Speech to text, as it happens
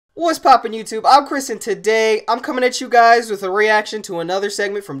What's poppin' YouTube? I'm Chris and today I'm coming at you guys with a reaction to another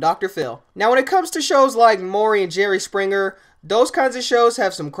segment from Dr. Phil. Now when it comes to shows like Maury and Jerry Springer, those kinds of shows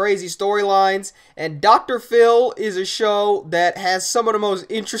have some crazy storylines, and Dr. Phil is a show that has some of the most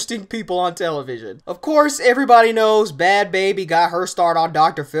interesting people on television. Of course, everybody knows Bad Baby got her start on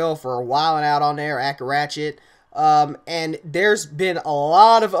Dr. Phil for a while and out on there, acting ratchet. And there's been a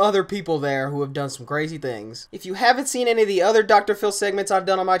lot of other people there who have done some crazy things. If you haven't seen any of the other Dr. Phil segments I've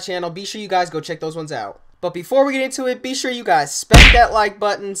done on my channel, be sure you guys go check those ones out. But before we get into it, be sure you guys spank that like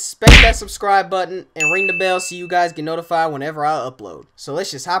button, spank that subscribe button, and ring the bell so you guys get notified whenever I upload. So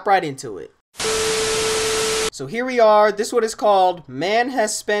let's just hop right into it. So here we are. This one is called Man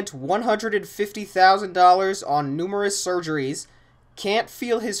Has Spent $150,000 on Numerous Surgeries, Can't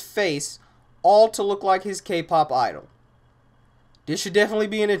Feel His Face, all to look like his K-pop idol. This should definitely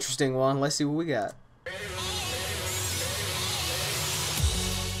be an interesting one. Let's see what we got.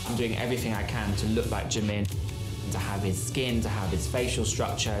 I'm doing everything I can to look like JIMIN, to have his skin, to have his facial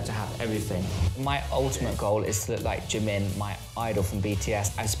structure, to have everything. My ultimate goal is to look like JIMIN, my idol from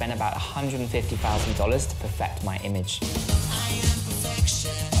BTS. I've spent about $150,000 to perfect my image.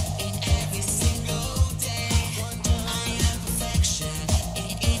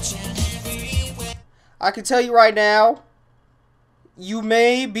 I can tell you right now, you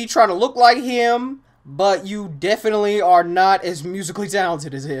may be trying to look like him, but you definitely are not as musically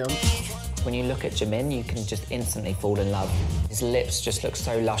talented as him. When you look at JIMIN, you can just instantly fall in love. His lips just look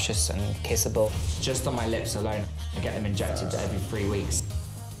so luscious and kissable. Just on my lips alone, I get them injected every 3 weeks.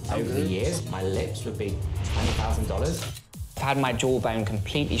 Over the years, my lips would be $20,000. I've had my jawbone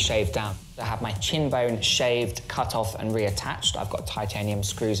completely shaved down. I have my chin bone shaved, cut off and reattached. I've got titanium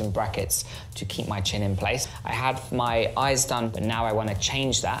screws and brackets to keep my chin in place. I had my eyes done, but now I want to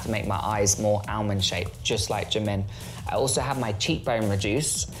change that to make my eyes more almond shaped, just like JIMIN. I also have my cheekbone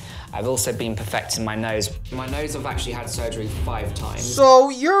reduced. I've also been perfecting my nose. My nose, I've actually had surgery 5 times. So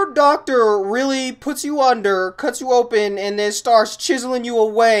your doctor really puts you under, cuts you open, and then starts chiseling you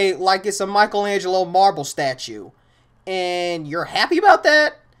away like it's a Michelangelo marble statue. And you're happy about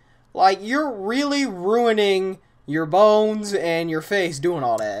that? Like, you're really ruining your bones and your face doing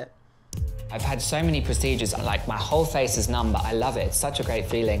all that. I've had so many procedures, like my whole face is numb, but I love it. It's such a great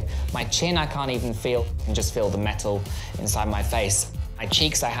feeling. My chin, I can't even feel. I can just feel the metal inside my face. My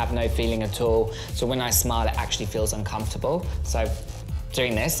cheeks, I have no feeling at all. So when I smile, it actually feels uncomfortable. So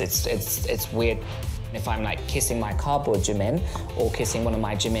doing this, it's weird. If I'm like kissing my cardboard JIMIN or kissing one of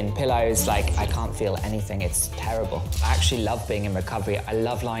my JIMIN pillows, like I can't feel anything. It's terrible. I actually love being in recovery. I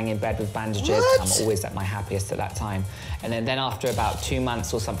love lying in bed with bandages. What? I'm always at my happiest at that time. And then after about 2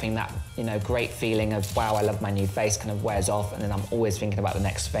 months or something, that, you know, great feeling of, wow, I love my new face kind of wears off. And then I'm always thinking about the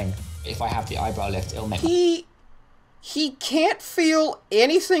next thing. If I have the eyebrow lift, it'll make He can't feel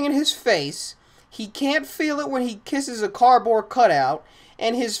anything in his face. He can't feel it when he kisses a cardboard cutout.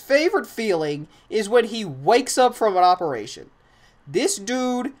 And his favorite feeling is when he wakes up from an operation. This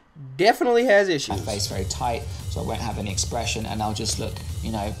dude definitely has issues. My face very tight, so I won't have any expression, and I'll just look,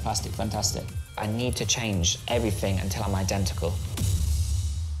 you know, plastic fantastic. I need to change everything until I'm identical.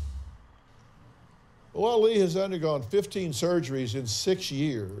 Well, Lee has undergone 15 surgeries in 6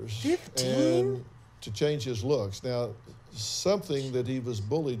 years. 15? And to change his looks. Now, something that he was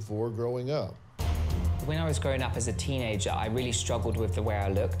bullied for growing up. When I was growing up as a teenager, I really struggled with the way I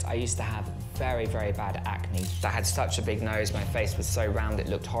looked. I used to have very, very bad acne. I had such a big nose, my face was so round, it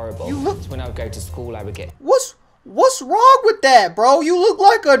looked horrible. So when I would go to school, I would get... What's wrong with that, bro? You look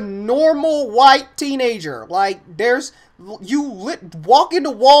like a normal white teenager. Like, walk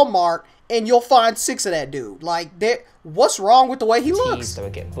into Walmart and you'll find 6 of that dude. Like, what's wrong with the way he looks? I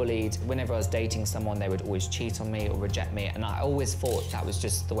would get bullied. Whenever I was dating someone, they would always cheat on me or reject me, and I always thought that was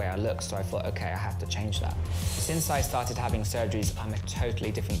just the way I looked, so I thought, okay, I have to change that. Since I started having surgeries, I'm a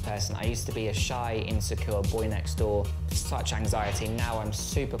totally different person. I used to be a shy, insecure boy next door, such anxiety. Now I'm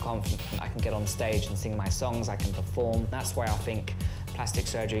super confident. I can get on stage and sing my songs, I can perform. That's why I think plastic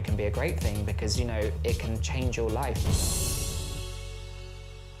surgery can be a great thing, because, you know, it can change your life.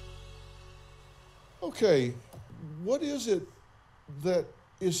 Okay, what is it that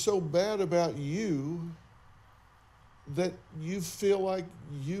is so bad about you that you feel like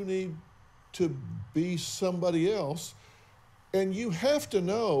you need to be somebody else? And you have to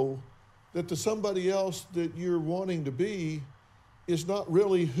know that the somebody else that you're wanting to be is not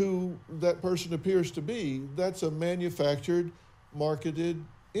really who that person appears to be. That's a manufactured, marketed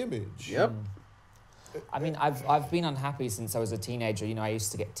image. Yep. I mean, I've been unhappy since I was a teenager. You know, I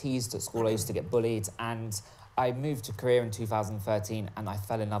used to get teased at school, I used to get bullied, and I moved to Korea in 2013 and I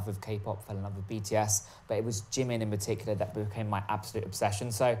fell in love with K-pop, fell in love with BTS, but it was JIMIN in particular that became my absolute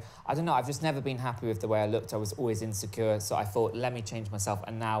obsession. So I don't know, I've just never been happy with the way I looked. I was always insecure, so I thought, let me change myself.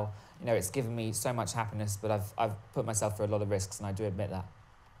 And now, you know, it's given me so much happiness, but I've put myself through a lot of risks, and I do admit that.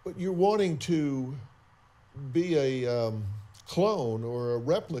 But you're wanting to be a clone or a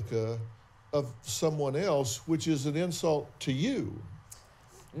replica of someone else, which is an insult to you.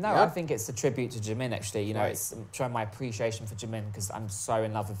 No, I think it's a tribute to JIMIN, actually. You know, it's showing my appreciation for JIMIN because I'm so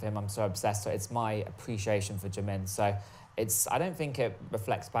in love with him. I'm so obsessed. So it's my appreciation for JIMIN. So I don't think it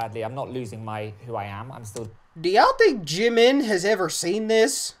reflects badly. I'm not losing who I am. I'm still... Do y'all think JIMIN has ever seen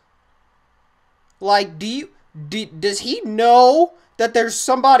this? Like, does he know that there's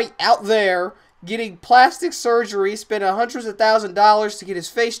somebody out there getting plastic surgery, spending hundreds of thousands of dollars to get his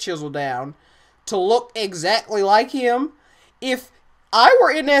face chiseled down to look exactly like him? If I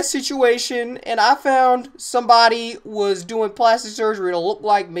were in that situation and I found somebody was doing plastic surgery to look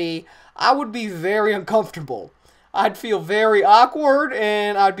like me, I would be very uncomfortable. I'd feel very awkward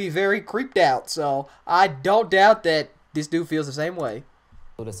and I'd be very creeped out. So I don't doubt that this dude feels the same way.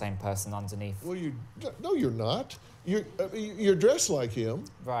 The same person underneath. Well, no, you're not. You're dressed like him.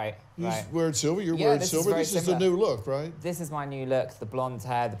 Right, He's wearing silver. You're wearing silver. This is the new look, right? This is my new look. The blonde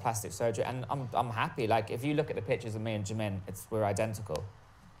hair, the plastic surgery, and I'm happy. Like, if you look at the pictures of me and JIMIN, we're identical.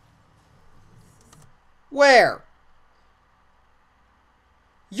 Where?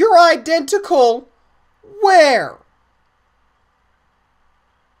 You're identical. Where?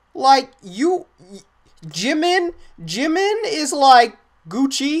 Like, JIMIN is like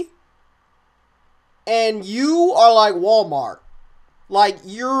Gucci, and you are like Walmart. Like,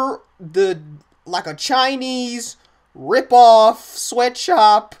 you're like a Chinese rip-off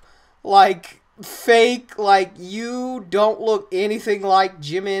sweatshop, like, fake. Like, you don't look anything like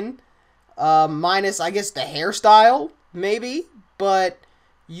JIMIN, minus, I guess, the hairstyle, maybe, but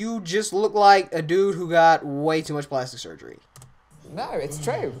you just look like a dude who got way too much plastic surgery. No, it's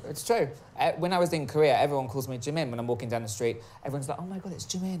true. It's true. When I was in Korea, everyone calls me JIMIN when I'm walking down the street. Everyone's like, oh my God, it's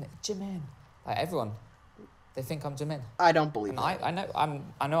JIMIN, it's JIMIN. Like, everyone, they think I'm JIMIN. I don't believe that. I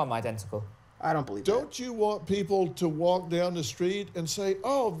know I'm identical. I don't believe that. Don't you want people to walk down the street and say,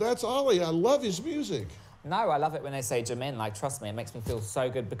 oh, that's Ollie, I love his music? No, I love it when they say JIMIN. Like, trust me, it makes me feel so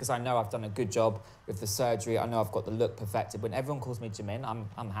good because I know I've done a good job with the surgery. I know I've got the look perfected. When everyone calls me JIMIN,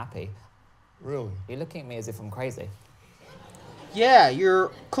 I'm happy. Really? You're looking at me as if I'm crazy. Yeah,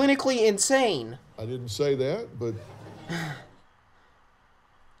 you're clinically insane. I didn't say that, but...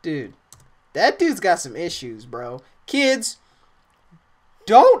 Dude, that dude's got some issues, bro. Kids,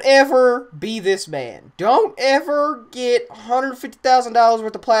 don't ever be this man. Don't ever get $150,000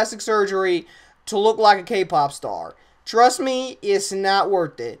 worth of plastic surgery to look like a K-pop star. Trust me, it's not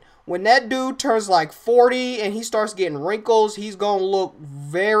worth it. When that dude turns like 40 and he starts getting wrinkles, he's gonna look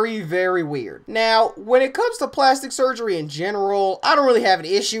very, very weird. Now, when it comes to plastic surgery in general, I don't really have an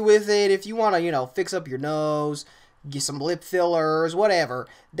issue with it. If you want to, you know, fix up your nose, get some lip fillers, whatever,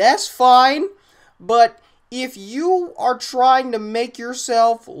 that's fine. But if you are trying to make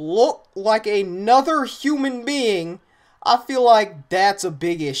yourself look like another human being, I feel like that's a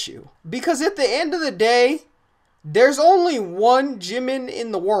big issue. Because at the end of the day, there's only one JIMIN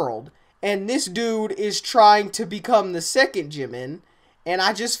in the world, and this dude is trying to become the second JIMIN, and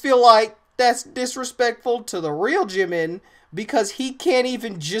I just feel like that's disrespectful to the real JIMIN because he can't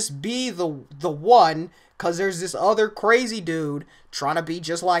even just be the one because there's this other crazy dude trying to be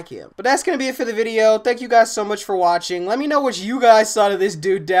just like him. But that's going to be it for the video. Thank you guys so much for watching. Let me know what you guys thought of this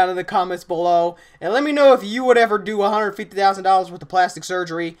dude down in the comments below. And let me know if you would ever do $150,000 worth of plastic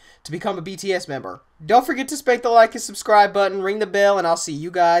surgery to become a BTS member. Don't forget to spank the like and subscribe button, ring the bell, and I'll see you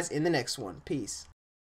guys in the next one. Peace.